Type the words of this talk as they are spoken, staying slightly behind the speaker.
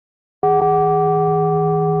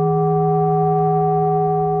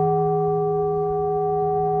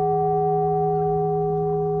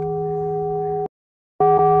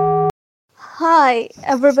Hi,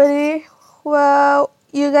 everybody. Well,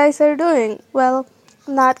 you guys are doing well,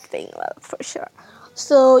 not doing well for sure.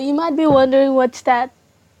 So, you might be wondering what's that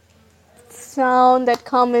sound that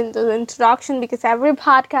come into the introduction because every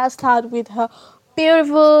podcast starts with a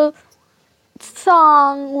beautiful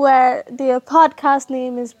song where the podcast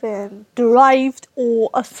name has been derived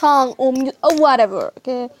or a song or whatever.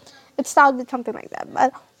 Okay, it starts with something like that.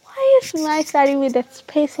 But why is my starting with that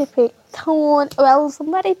specific tone? Well,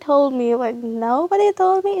 somebody told me, but nobody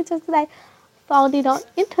told me. It's just that I found it on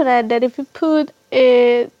internet that if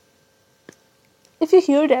you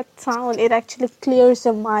hear that sound, it actually clears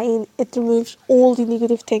your mind. It removes all the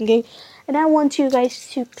negative thinking. And I want you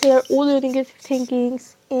guys to clear all your negative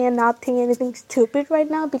thinkings and not think anything stupid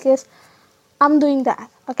right now because I'm doing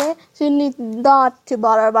that. Okay? So you need not to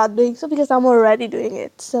bother about doing so because I'm already doing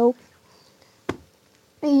it. So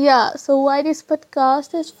yeah, so why this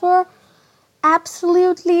podcast is for?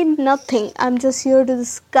 Absolutely nothing. I'm just here to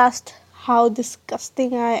discuss how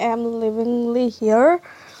disgusting I am livingly here.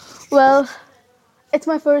 Well, it's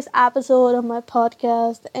my first episode of my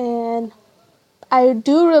podcast, and I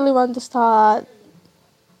do really want to start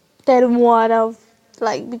that one of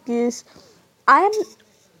because I'm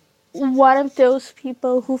one of those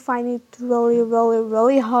people who find it really, really,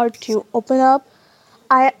 really hard to open up.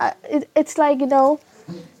 It's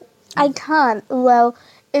I can't. Well,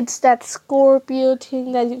 it's that Scorpio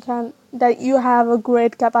thing that you have a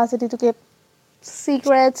great capacity to keep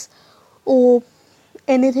secrets or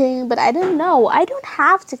anything, but I don't know. I don't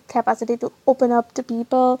have the capacity to open up to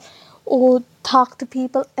people or talk to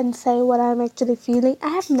people and say what I'm actually feeling. I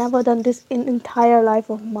have never done this in entire life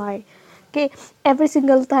of mine. Okay, every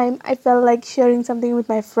single time I felt like sharing something with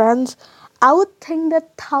my friends, I would think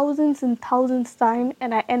that thousands and thousands times,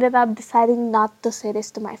 and I ended up deciding not to say this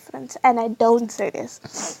to my friends, and I don't say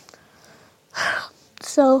this.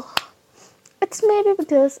 So it's maybe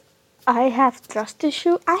because I have trust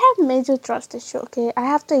issue. I have major trust issue. Okay, I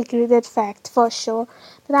have to agree that fact for sure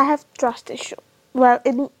that I have trust issue. Well,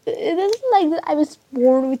 it isn't like that I was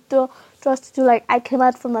born with the trust issue. Like I came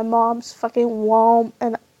out from my mom's fucking womb,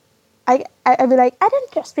 and I'd be like, I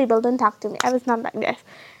don't trust people. Don't talk to me. I was not like this.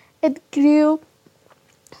 It grew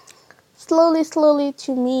slowly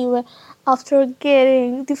to me after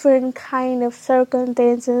getting different kind of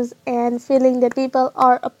circumstances and feeling that people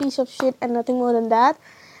are a piece of shit and nothing more than that,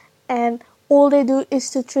 and all they do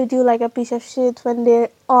is to treat you like a piece of shit when they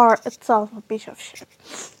are itself a piece of shit.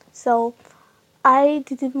 So I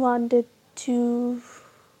didn't want it to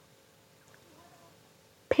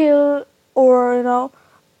feel or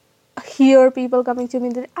hear people coming to me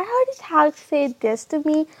that I heard this how say this to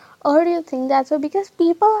me, or do you think that's so? Because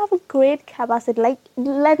people have a great capacity. Like,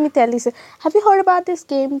 let me tell you, have you heard about this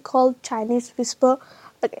game called Chinese Whisper?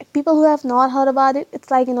 Okay, people who have not heard about it,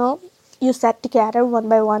 it's like you set together one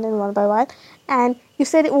by one and one by one, and you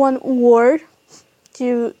said one word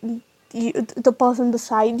to the person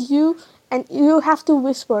beside you, and you have to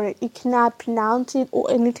whisper it. You cannot pronounce it or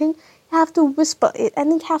anything. You have to whisper it,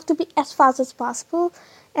 and it have to be as fast as possible.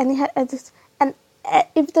 And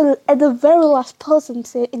if the very last person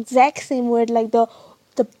say exact same word like the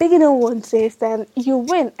beginner one says, then you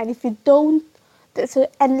win. And if you don't,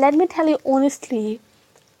 and let me tell you honestly,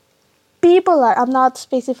 people are. I'm not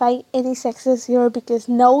specifying any sexes here because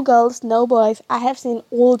no girls, no boys. I have seen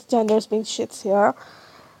all the genders being shits here.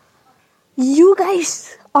 You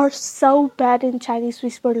guys are so bad in Chinese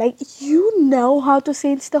whisper. Like, you know how to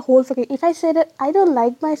change the whole fucking. If I say that I don't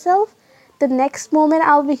like myself, the next moment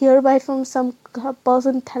I'll be hereby from some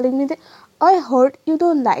person telling me that I heard you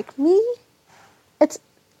don't like me. It's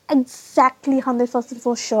exactly 100%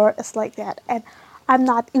 for sure. It's like that, and I'm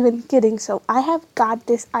not even kidding. So I have got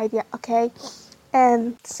this idea, okay,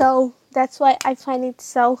 and so that's why I find it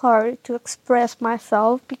so hard to express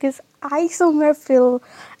myself because I somewhere feel,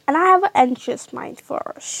 and I have an anxious mind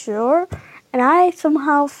for sure, and I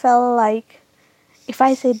somehow felt like if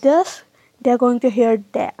I say this, they're going to hear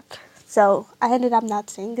that. So I ended up not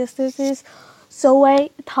saying this. So I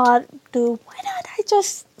thought, why not I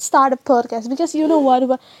just start a podcast? Because you know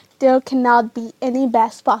what, there cannot be any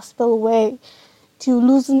best possible way to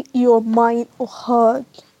loosen your mind or heart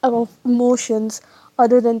of emotions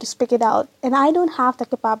other than to speak it out. And I don't have the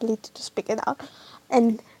capability to speak it out.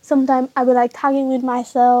 And sometimes I be like talking with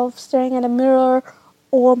myself, staring at a mirror,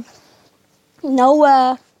 or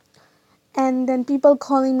nowhere, and then people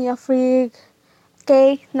calling me a freak.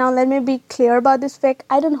 Okay, now let me be clear about this fact.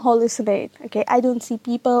 I don't hallucinate. Okay, I don't see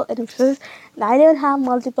people and I don't have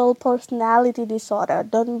multiple personality disorder.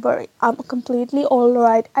 Don't worry, I'm completely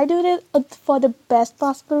alright. I do it for the best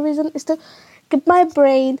possible reason is to keep my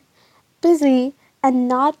brain busy and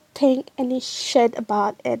not think any shit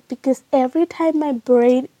about it, because every time my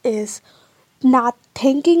brain is not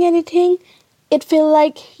thinking anything, it feel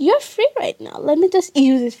like you're free right now. Let me just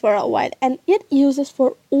use it for a while, and it uses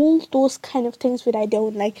for all those kind of things that I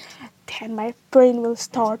don't like. Then my brain will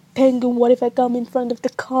start thinking, what if I come in front of the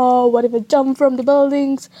car? What if I jump from the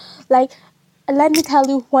buildings? Like, let me tell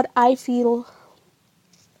you what I feel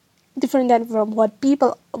different than from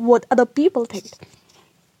what other people think.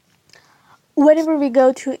 Whenever we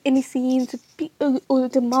go to any scenes, or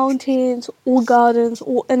the mountains or gardens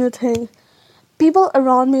or anything, people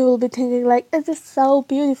around me will be thinking like, it's just so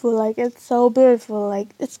beautiful, like it's so beautiful, like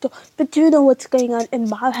but do you know what's going on in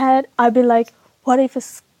my head? I'd be like, what if a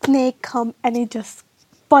snake come and it just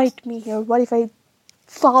bite me here? What if I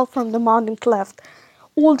fall from the mountain cliff?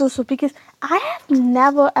 All those, because I have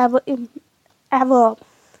never ever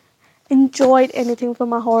enjoyed anything from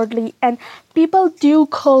my hardly, and people do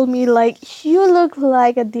call me like, you look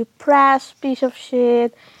like a depressed piece of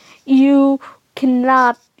shit. You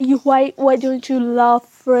cannot, you why don't you laugh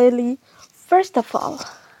freely? First of all,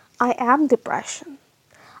 I am depression.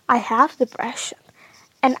 I have depression,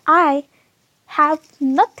 and I have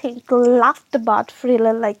nothing to laugh about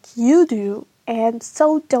freely like you do, and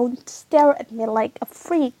so don't stare at me like a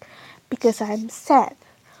freak because I'm sad.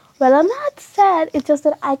 Well, I'm not sad, it's just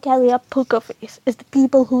that I carry a poker face. It's the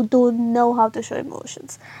people who don't know how to show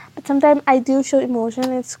emotions. But sometimes I do show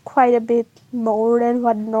emotion, it's quite a bit more than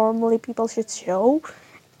what normally people should show.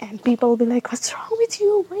 And people will be like, what's wrong with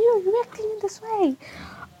you? Why are you acting in this way?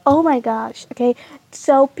 Oh my gosh, okay?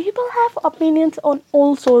 So people have opinions on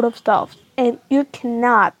all sort of stuff, and you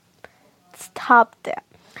cannot stop them.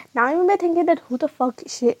 Now you may be thinking that who the fuck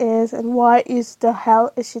she is and why is the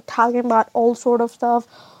hell is she talking about all sort of stuff.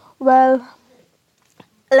 Well,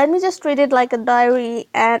 let me just treat it like a diary,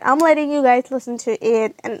 and I'm letting you guys listen to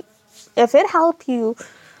it, and if it helped you,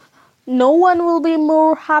 no one will be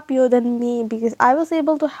more happier than me, because I was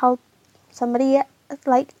able to help somebody.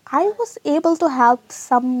 Like, I was able to help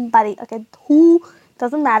somebody, okay, who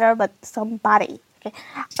doesn't matter, but somebody, okay,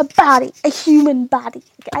 a body, a human body,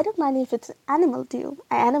 okay. I don't mind if it's an animal too,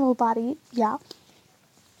 an animal body, yeah.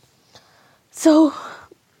 So,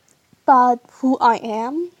 but who I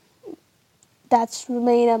am, that's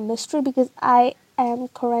remain a mystery, because I am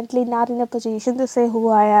currently not in a position to say who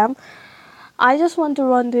I am. I just want to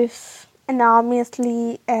run this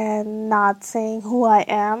anonymously and not saying who I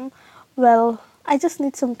am. Well, I just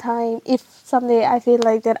need some time. If someday I feel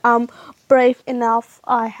like that I'm brave enough,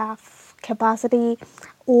 I have capacity,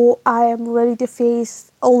 or I am ready to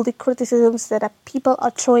face all the criticisms that people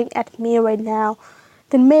are throwing at me right now,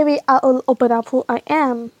 then maybe I'll open up who I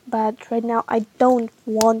am. But right now, I don't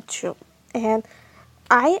want to. And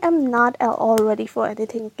I am not at all ready for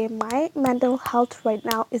anything. Okay, my mental health right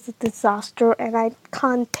now is a disaster, and I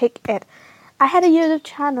can't take it. I had a YouTube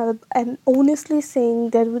channel, and honestly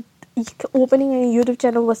saying that opening a YouTube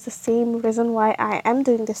channel was the same reason why I am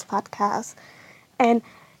doing this podcast, and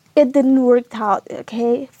it didn't work out.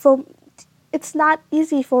 Okay, for it's not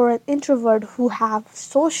easy for an introvert who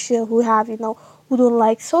don't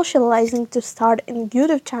like socializing to start a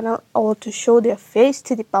YouTube channel or to show their face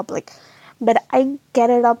to the public. But I get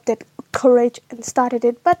it up that courage and started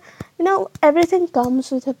it. But everything comes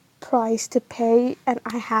with a price to pay, and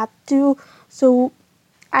I had to. So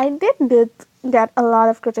I did get a lot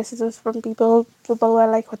of criticisms from people. People were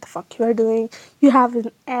like, "What the fuck you are doing? You have an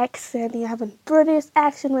accent. You have a British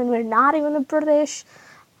accent when we're not even a British."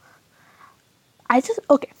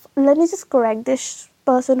 Okay, let me just correct this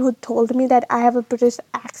person who told me that I have a British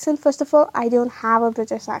accent. First of all, I don't have a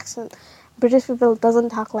British accent. British people doesn't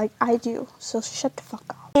talk like I do, so shut the fuck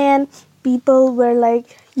up. And people were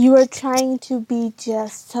like, you are trying to be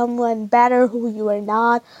just someone better who you are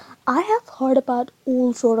not. I have heard about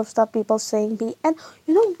all sort of stuff people saying me, and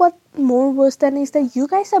you know what more worse than is that you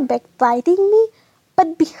guys are backbiting me,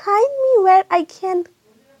 but behind me where I can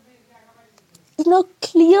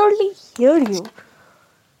clearly hear you.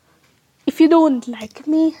 If you don't like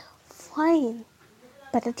me, fine.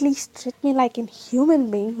 But at least treat me like a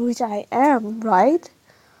human being, which I am, right?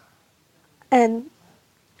 And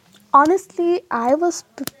honestly, I was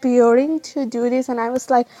preparing to do this, and I was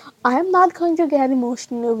like, I'm not going to get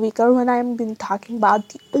emotionally weaker when I've been talking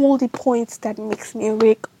about all the points that makes me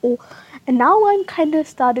weak. Oh, and now I'm kind of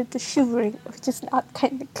started to shivering, which is not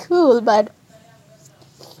kind of cool, but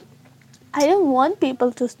I don't want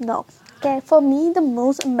people to know. Okay, for me, the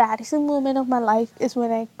most embarrassing moment of my life is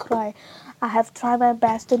when I cry. I have tried my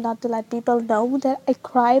best to not to let people know that I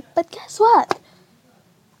cry, but guess what?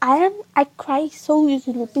 I cry so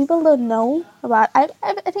easily. People don't know about. I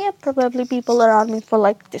think probably people around me for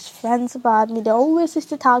like just friends about me. They always used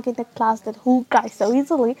to talk in the class that who cries so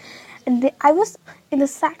easily, and I was in the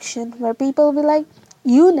section where people will be like,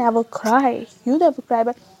 "You never cry. You never cry."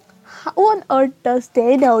 But how on earth does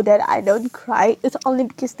they know that I don't cry? It's only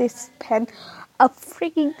because they spend a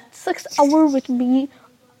freaking 6 hour with me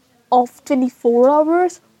of 24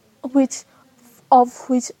 hours, which of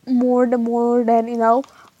which more than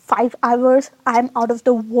 5 hours I'm out of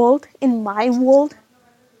the world in my world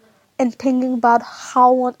and thinking about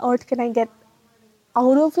how on earth can I get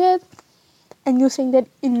out of it, and you saying that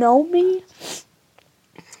you know me.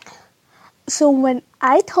 So when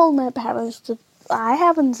I told my parents that I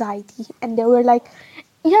have anxiety, and they were like,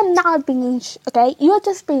 "You're not being okay. You're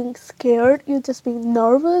just being scared. You're just being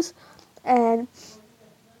nervous, and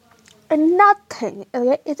nothing.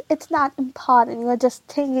 Okay, it's not important. You're just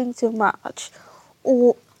thinking too much,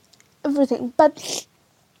 or everything." But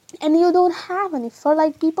and you don't have any. For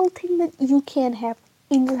like people think that you can have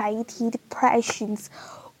anxiety, depressions,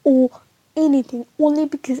 or anything only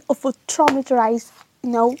because of a traumatized,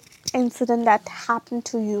 incident that happened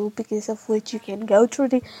to you, because of which you can go through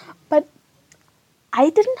the. But I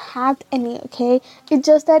didn't have any. Okay, it's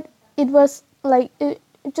just that it was like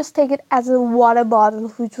just take it as a water bottle,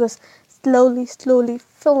 which was slowly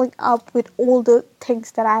filling up with all the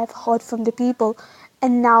things that I've heard from the people,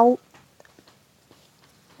 and now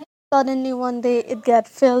suddenly one day it got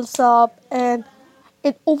filled up and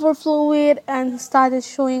it overflowed and started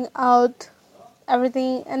showing out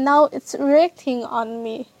everything, and now it's reacting on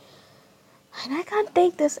me, and I can't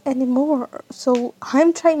take this anymore. So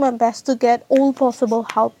I'm trying my best to get all possible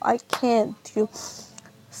help I can to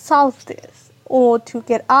solve this or to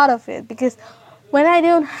get out of it, because when I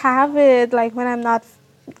don't have it, like when I'm not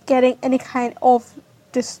getting any kind of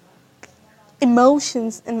this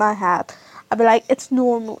emotions in my head, I'll be like, it's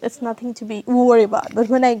normal, it's nothing to be worried about. But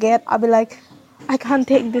when I get, I'll be like, I can't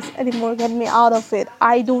take this anymore, get me out of it,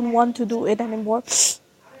 I don't want to do it anymore,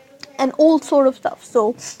 and all sort of stuff.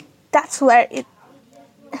 So that's where it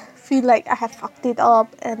feel like I have fucked it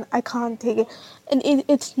up and I can't take it. And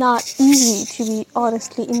it's not easy to be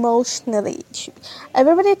honestly emotionally.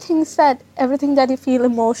 Everybody thinks that everything that you feel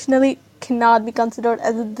emotionally cannot be considered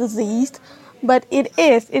as a disease, but it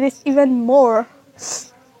is. It is even more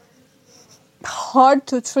hard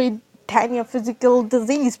to treat than your physical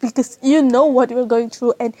disease, because you know what you're going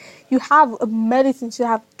through and you have medicines, you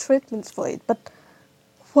have treatments for it. But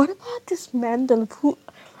what about this mental who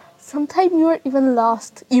sometimes you are even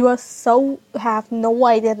lost, you are so have no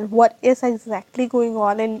idea what is exactly going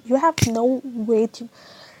on, and you have no way to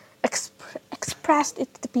express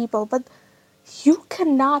it to people, but you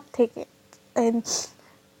cannot take it. And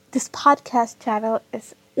this podcast channel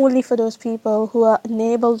is only for those people who are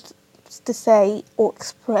unable to say or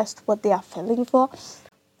express what they are feeling for.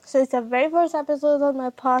 So it's the very first episode of my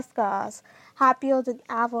podcast, Happier Than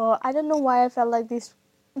Ever. I don't know why I felt like this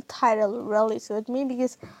title really suited me,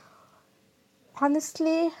 because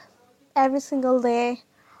honestly, every single day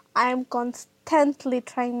I am constantly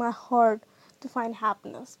trying my hard to find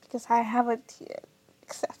happiness, because I haven't yet,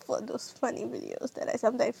 except for those funny videos that I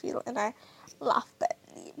sometimes feel and I laugh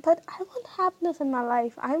badly. But I want happiness in my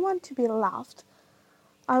life. I want to be loved.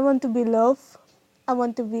 I want to be loved. I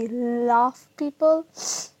want to be loved people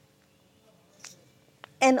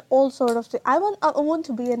and all sort of things. I want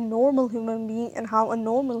to be a normal human being, and how a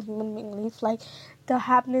normal human being lives, like the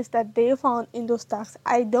happiness that they found in those tasks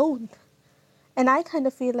I don't. And I kind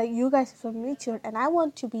of feel like you guys are matured, and I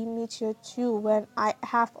want to be mature too when I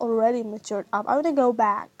have already matured up. I want to go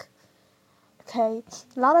back. Okay,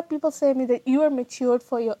 a lot of people say to me that you are matured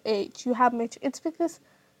for your age. You have matured. It's because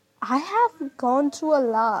I have gone through a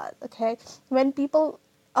lot. Okay, when people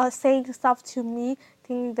are saying stuff to me,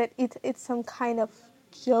 thinking that it's some kind of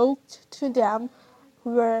joke to them,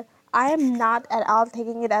 where I am not at all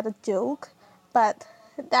taking it as a joke, but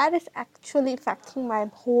that is actually affecting my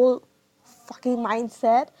whole fucking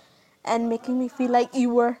mindset and making me feel like you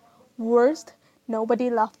were worst. Nobody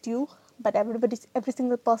loved you, but every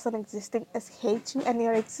single person existing is hates you, and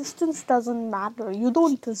your existence doesn't matter. You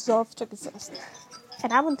don't deserve to exist.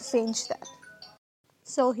 And I want to change that.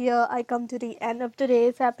 So here I come to the end of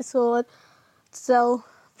today's episode. So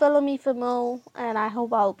follow me for more, and I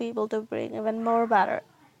hope I'll be able to bring even more better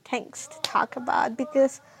things to talk about,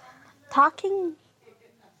 because talking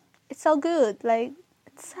it's so good. Like,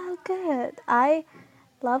 it's so good. I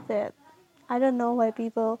love it. I don't know why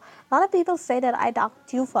a lot of people say that I talk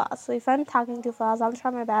too fast. So if I'm talking too fast, I'll try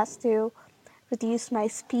my best to reduce my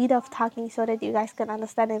speed of talking so that you guys can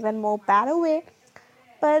understand even more better way.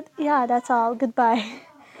 But yeah, that's all. Goodbye.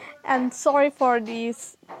 And sorry for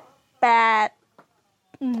these bad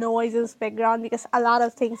noises background because a lot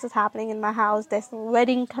of things is happening in my house. There's a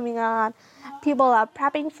wedding coming on. People are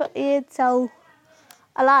prepping for it, so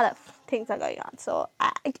a lot of things are going on. So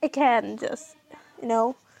I can't just, you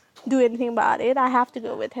know, do anything about it. I have to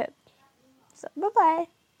go with it. So bye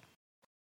bye.